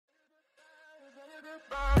Hello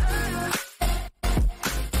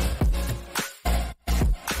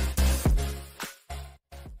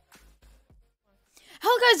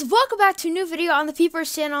guys, welcome back to a new video on the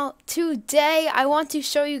Peepers channel. Today I want to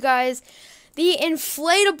show you guys the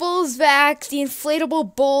inflatables vac, the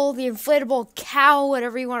inflatable bull, the inflatable cow,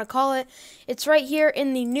 whatever you want to call it. It's right here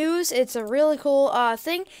in the news. It's a really cool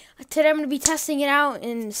thing. Today I'm going to be testing it out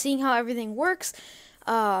and seeing how everything works.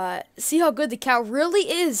 See how good the cow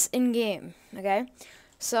really is in game. Okay,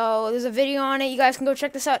 so there's a video on it. You guys can go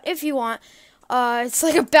check this out if you want. It's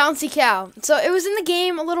like a bouncy cow. So it was in the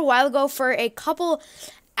game a little while ago for a couple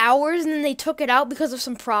hours, and then they took it out because of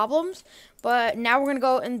some problems. But now we're going to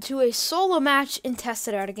go into a solo match and test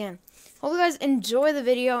it out again. Hope you guys enjoy the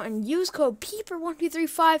video and use code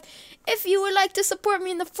PEEPER1235 if you would like to support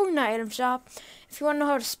me in the Fortnite item shop. If you want to know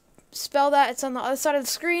how to spell that, it's on the other side of the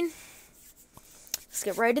screen. Let's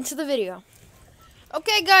get right into the video.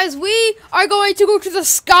 Okay guys, we are going to go to the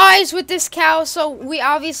skies with this cow, so we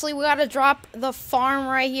gotta drop the farm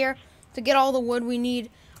right here to get all the wood we need.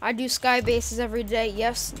 I do sky bases every day.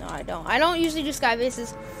 Yes, no I don't. I don't usually do sky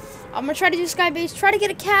bases. I'm gonna try to do sky base, try to get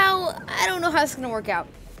a cow. I don't know how it's gonna work out.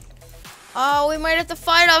 Oh, we might have to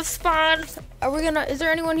fight off spawn. Is there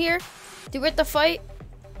anyone here? Do we have to fight?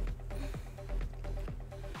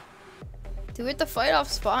 Do we have to fight off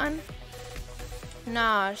spawn?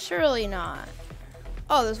 Nah, surely not.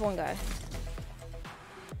 Oh, there's one guy.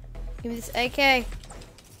 Give me this AK.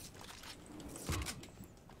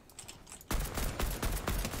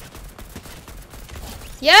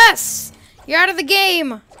 Yes! You're out of the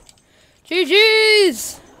game.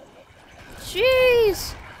 GG's.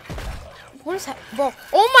 Jeez. What is that? Bro.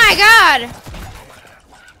 Oh my god!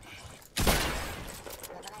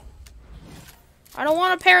 I don't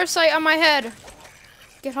want a parasite on my head.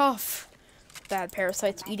 Get off. Bad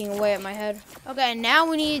parasites eating away at my head. Okay, now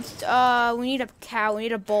we need a cow. We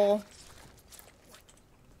need a bull.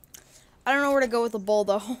 I don't know where to go with the bull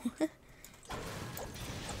though.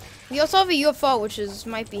 We also have a UFO, which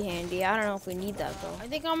might be handy. I don't know if we need that though. I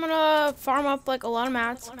think I'm gonna farm up like a lot of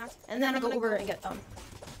mats, and then I'm gonna go over and get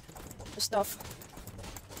the stuff.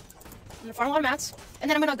 I'm gonna farm a lot of mats, and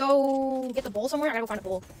then I'm gonna go get the bull somewhere. I gotta go find a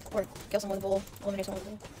bull or kill someone with a bull, eliminate someone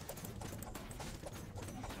with a bull.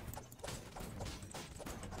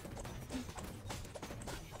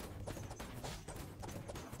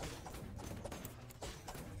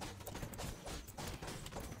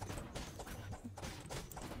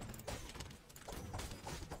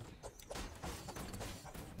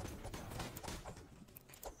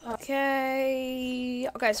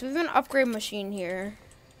 Okay, so we have an upgrade machine here.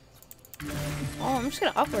 Oh, I'm just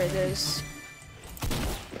gonna upgrade this.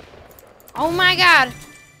 Oh my god,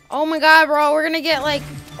 bro, we're gonna get like,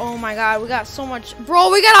 oh my god, we got so much,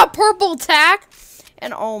 bro, we got a purple tack,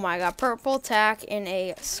 and oh my god, purple tack in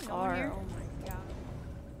a scar. Oh my god.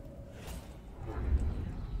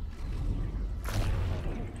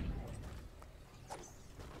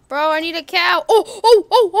 Bro, I need a cow.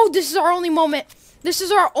 Oh, this is our only moment. This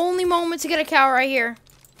is our only moment to get a cow right here.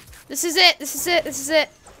 This is it. This is it. This is it.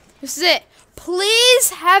 This is it.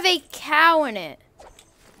 Please have a cow in it.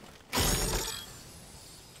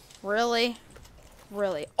 Really?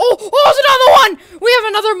 Really? Oh, there's another one. We have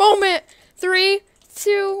another moment. 3,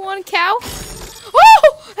 2, 1, cow.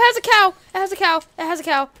 Oh, it has a cow. It has a cow. It has a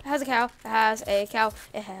cow. It has a cow. It has a cow.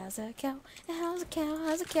 It has a cow. It has a cow. It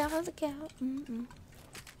has a cow. It has a cow.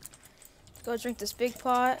 Go drink this big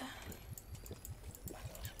pot.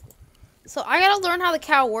 So I gotta learn how the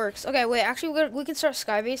cow works. Okay, wait. Actually, we can start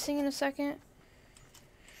skybasing in a second.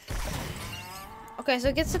 Okay, so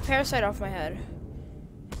it gets the parasite off my head.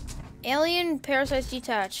 Alien parasites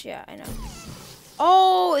detach. Yeah, I know.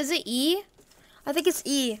 Oh, is it E? I think it's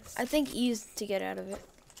E. I think E is to get out of it.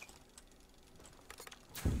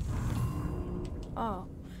 Oh,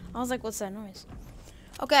 I was like, what's that noise?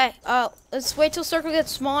 Okay, let's wait till circle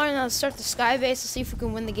gets smaller and then let's start the sky base to see if we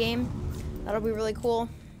can win the game. That'll be really cool.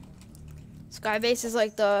 SkyBase is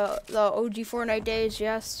like the OG Fortnite days,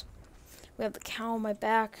 yes. We have the cow on my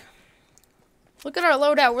back. Look at our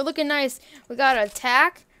loadout. We're looking nice. We got a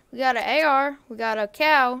tack, we got an AR, we got a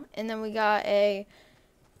cow, and then we got a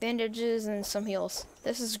bandages and some heals.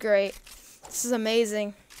 This is great. This is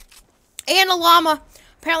amazing. And a llama.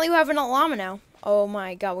 Apparently we have a llama now. Oh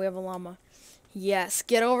my god, we have a llama. Yes,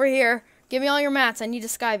 get over here. Give me all your mats. I need a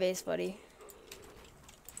skybase, buddy.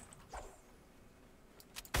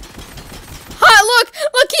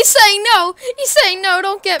 Look, he's saying no. He's saying no,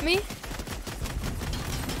 don't get me.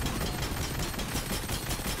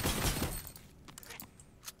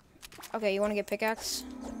 Okay, you want to get pickaxe?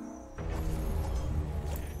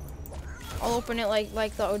 I'll open it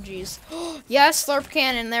like the OGs. Yes, slurp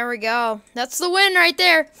cannon. There we go. That's the win right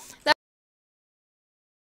there.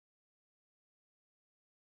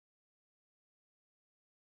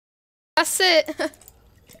 That's it.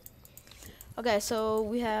 Okay, so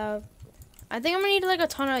we have. I think I'm gonna need like a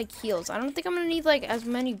ton of like, heals. I don't think I'm gonna need like as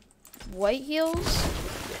many white heals.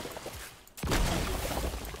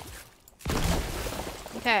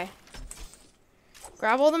 Okay.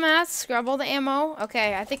 Grab all the mats. Grab all the ammo.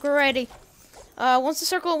 Okay, I think we're ready. Once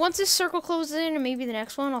this circle closes in, and maybe the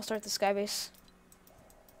next one, I'll start the skybase.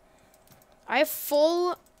 I have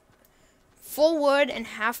full wood and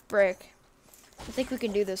half brick. I think we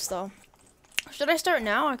can do this though. Should I start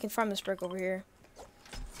now? I can farm this brick over here.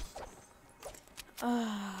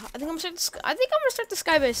 I think I'm gonna start the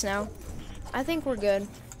skybase now. I think we're good.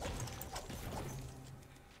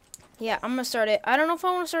 Yeah, I'm gonna start it. I don't know if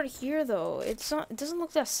I want to start it here though. It doesn't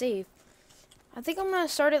look that safe. I think I'm gonna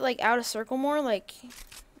start it like out of circle more, like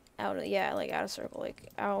out of circle,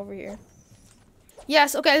 like out over here.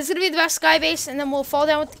 Yes, okay, this is gonna be the best skybase, and then we'll fall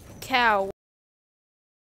down with the cow.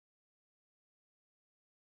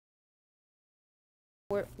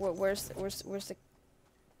 Where's the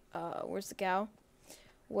cow?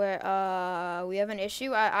 Where we have an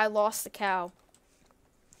issue. I lost the cow.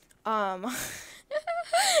 Oh my god!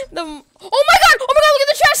 Look at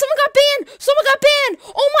the chat. Someone got banned.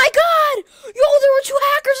 Oh my god! Yo, there were 2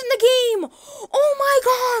 hackers in the game. Oh my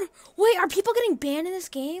god! Wait, are people getting banned in this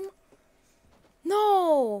game?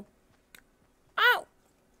 No. Ow.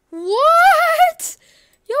 What?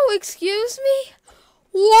 Yo, excuse me.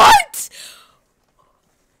 What?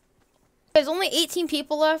 There's only 18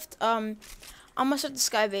 people left. I'm gonna start the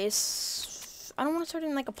skybase. I don't want to start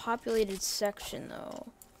in like a populated section though.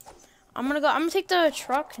 I'm gonna take the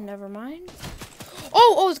truck. Never mind.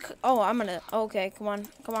 Okay, come on.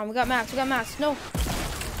 We got max.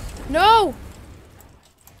 No.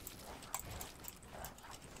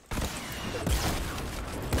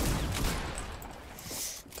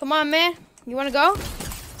 Come on, man. You wanna go?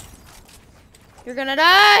 You're gonna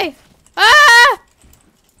die. Ah!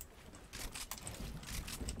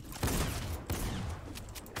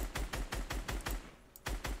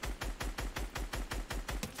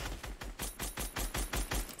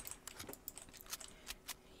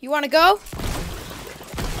 You want to go?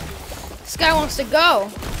 This guy wants to go.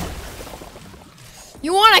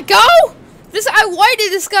 You want to go? I whited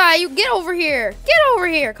this guy. You get over here.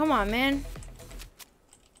 Come on, man.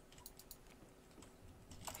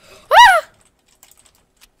 Ah!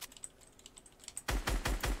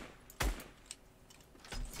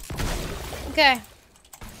 Okay.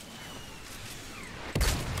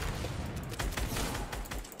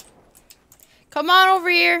 Come on over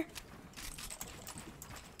here.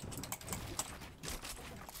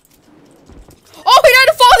 Oh, he died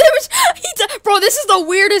to fall damage. Bro, this is the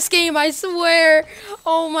weirdest game, I swear.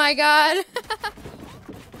 Oh my god.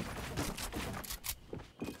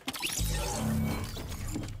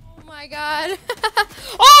 Oh my god.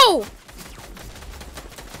 Oh!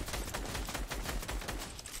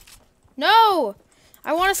 No!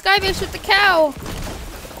 I want a skybase with the cow.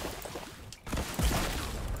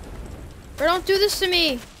 Or don't do this to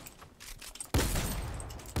me.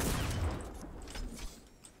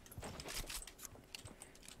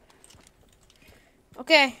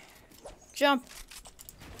 Okay, jump.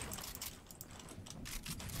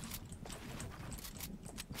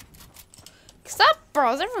 Stop,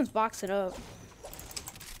 bros. Everyone's boxing up.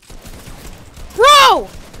 Bro!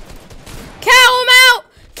 Cow him out!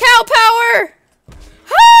 Cow power!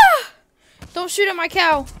 Ah! Don't shoot at my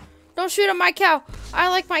cow. I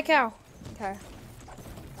like my cow. Okay.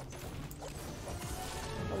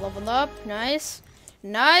 I leveled up. Nice.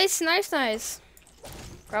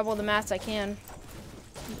 Grab all the mats I can.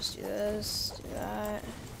 Just do this, do that.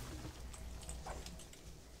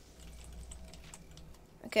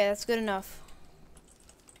 Okay, that's good enough.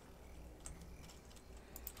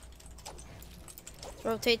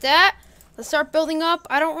 Rotate that. Let's start building up.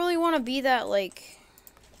 I don't really want to be that, like...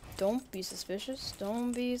 Don't be suspicious.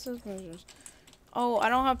 Oh, I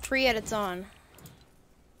don't have pre-edits on.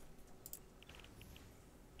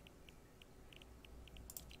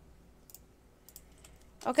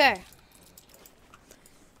 Okay.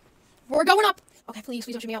 We're going up. Okay, please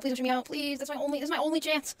don't shoot me out. Please, this is my only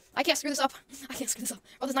chance. I can't screw this up. Oh,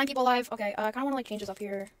 there's 9 people alive. Okay, I kind of want to like change this up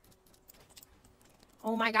here.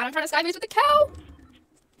 Oh my god, I'm trying to skybase with the cow.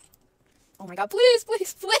 Oh my god, please.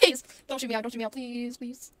 Don't shoot me out, please.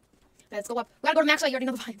 Let's go up. We gotta go to max. You already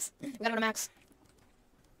know the vibes. We gotta go to max.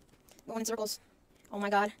 Going in circles. Oh my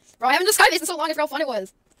god. Bro, I haven't just skybased in so long. I forgot how fun it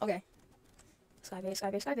was. Okay. Skybase,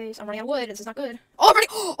 skybase, skybase. I'm running out of wood. This is not good. Oh, I'm running.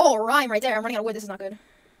 Oh, rhyme right there. I'm running out of wood. This is not good.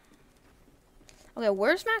 Okay,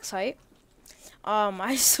 where's max height?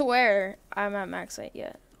 I swear I'm at max height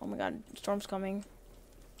yet. Oh my god, storm's coming.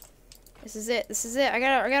 This is it. This is it. I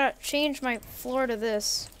gotta change my floor to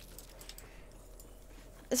this.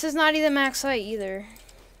 This is not even max height either.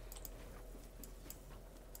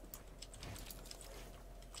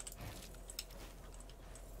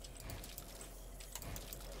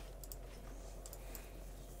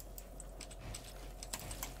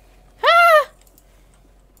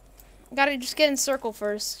 Gotta just get in circle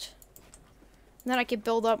first. And then I can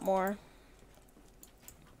build up more.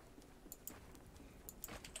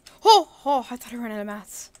 Oh, I thought I ran out of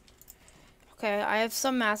mats. Okay, I have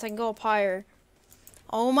some mats. I can go up higher.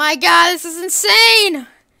 Oh my god, this is insane!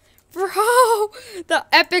 Bro, the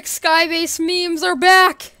epic SkyBase memes are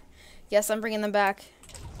back! Yes, I'm bringing them back.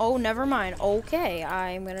 Oh, never mind. Okay,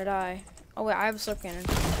 I'm gonna die. Oh wait, I have a slurp cannon.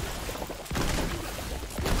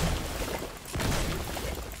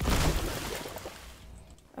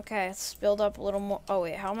 Okay, let's build up a little more. Oh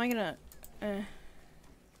wait, how am I gonna...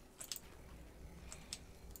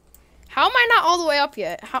 How am I not all the way up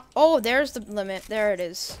yet? Oh, there's the limit. There it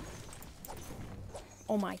is.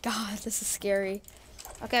 Oh my god, this is scary.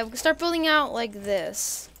 Okay, we can start building out like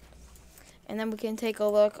this. And then we can take a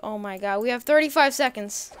look. Oh my god, we have 35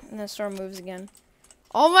 seconds. And the storm moves again.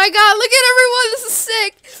 Oh my god, look at everyone! This is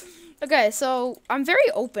sick! Okay, so I'm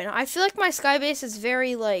very open. I feel like my skybase is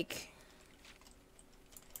very, like...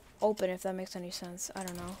 open, if that makes any sense. I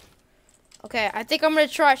don't know. Okay, I think I'm gonna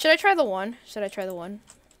try. Should I try the one? Should I try the one?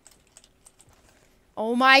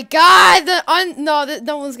 Oh my god!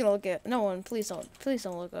 No one's gonna look at. No one. Please don't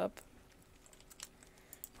look up.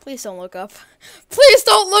 Please don't look up. Please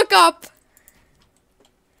don't look up!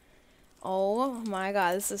 Oh my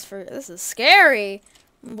god, this is scary.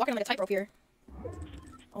 I'm walking like a tightrope here.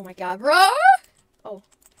 Oh my god, bro! Oh.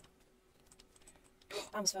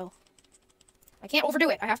 I almost fell. I can't overdo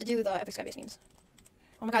it. I have to do the epic skybase memes.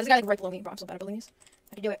 Oh my god, this guy like right below me, bro. I'm so bad at building these.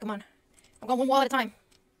 I can do it. Come on. I'm going one wall at a time.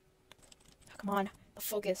 Oh, come on. The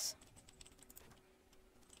focus.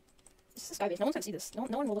 This is skybase. No one's gonna see this. No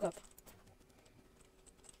one will look up.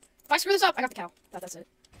 If I screw this up, I got the cow. That's it.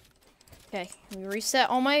 Okay. Let me reset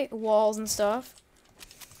all my walls and stuff.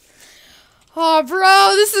 Oh,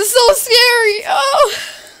 bro. This is so scary. Oh.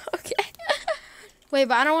 Okay. Wait,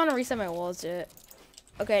 but I don't want to reset my walls yet.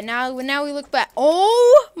 Okay, now we look back.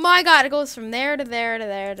 Oh my god, it goes from there to there to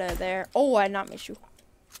there to there. Oh, I not missed you.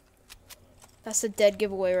 That's a dead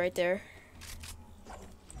giveaway right there.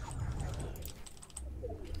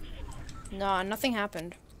 Nah, nothing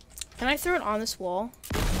happened. Can I throw it on this wall?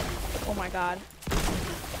 Oh my god.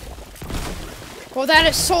 Bro, that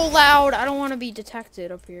is so loud. I don't want to be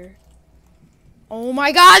detected up here. Oh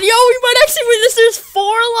my god, yo, we might actually win this. There's 4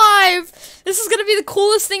 alive. This is gonna be the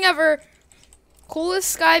coolest thing ever.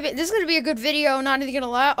 Coolest skybase. This is gonna be a good video. Not even gonna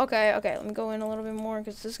lie. Okay. Let me go in a little bit more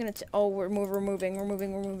because this is gonna. Oh, we're moving. We're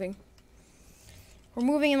moving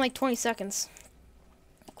in like 20 seconds.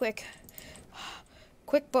 Quick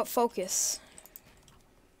but focus.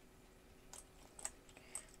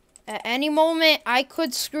 At any moment, I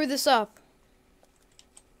could screw this up.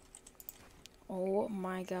 Oh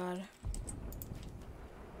my god.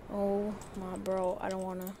 Oh my bro. I don't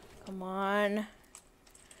wanna. Come on.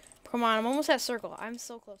 Come on, I'm almost at circle. I'm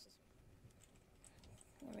so close.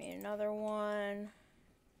 Give me another one.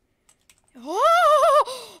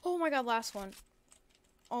 Oh my god, last one.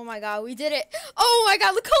 Oh my god, we did it. Oh my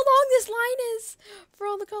god, look how long this line is.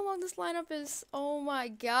 Bro, look how long this lineup is. Oh my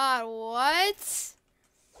god, what?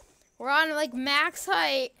 We're on like max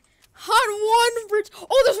height. On one bridge.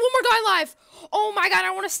 Oh, there's one more guy live. Oh my god,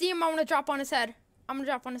 I want to see him. I want to drop on his head. I'm going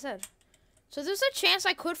to drop on his head. So there's a chance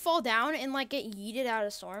I could fall down and like get yeeted out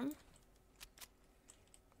of storm.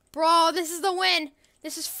 Bro, this is the win.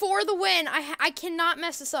 This is for the win. I cannot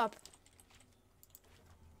mess this up.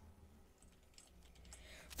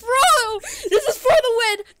 Bro, this is for the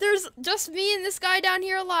win. There's just me and this guy down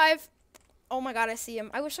here alive. Oh my god, I see him.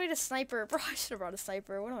 I wish I had a sniper. Bro, I should have brought a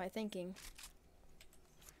sniper. What am I thinking?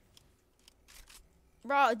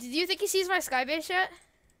 Bro, do you think he sees my skybase yet?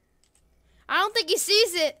 I don't think he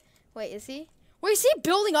sees it. Wait, is he? Wait, is he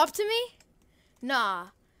building up to me? Nah,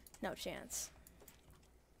 no chance.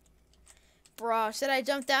 Bro, should I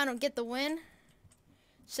jump down and get the win?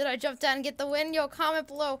 Should I jump down and get the win? Yo, comment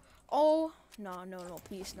below. Oh, no,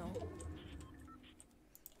 please, no.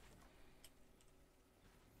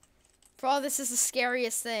 Bro, this is the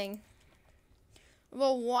scariest thing.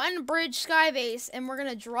 Well, one bridge skybase, and we're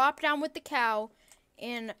gonna drop down with the cow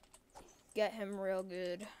and get him real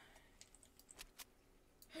good.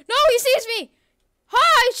 No, he sees me!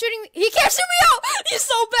 Hi, shooting me. He can't shoot me out. He's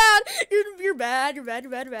so bad. You're bad. You're bad.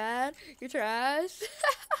 You're bad. You're bad. You're trash.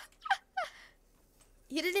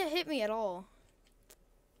 He didn't hit me at all.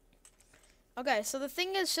 Okay, so the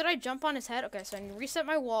thing is, should I jump on his head? Okay, so I need to reset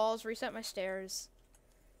my walls, reset my stairs.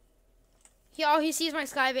 He sees my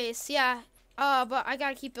sky base. Yeah. But I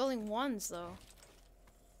gotta keep building ones though.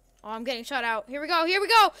 Oh, I'm getting shot out. Here we go. Here we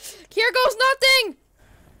go. Here goes nothing.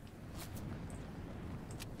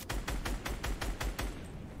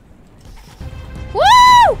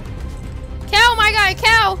 Woo! Cow, my guy,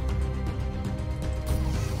 cow.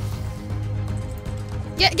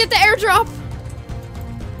 Get the airdrop.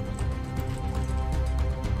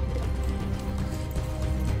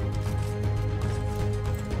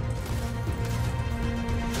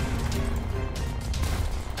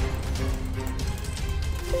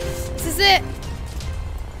 This is it.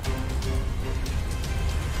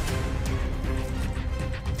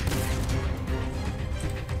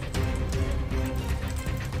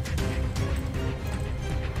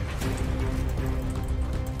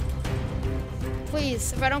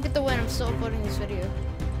 Please, if I don't get the win, I'm still uploading this video.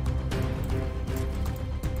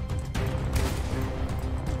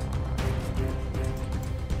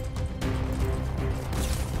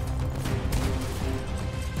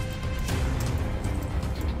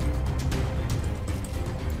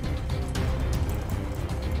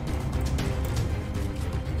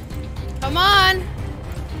 Come on!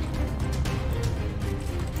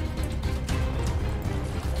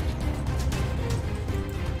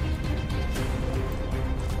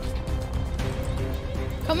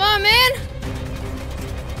 Come on, man!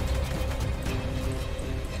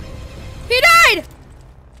 He died!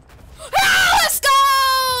 Ah, let's go!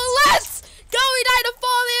 Let's go! He died to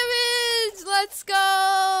fall damage! Let's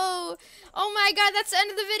go! Oh my god, that's the end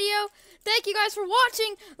of the video. Thank you guys for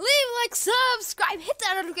watching. Leave a like, subscribe, hit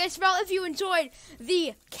that notification bell if you enjoyed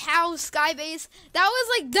the cow sky base.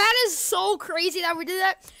 That is so crazy that we did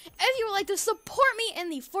that. If you would like to support me in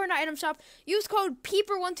the Fortnite item shop, use code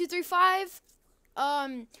Peeper1235.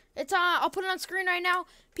 I'll put it on screen right now.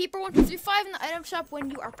 Peeper1235 in the item shop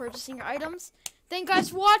when you are purchasing your items. Thank you guys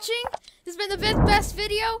for watching. This has been the best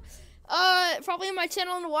video, probably on my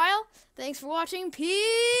channel in a while. Thanks for watching.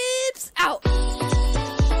 Peeps out.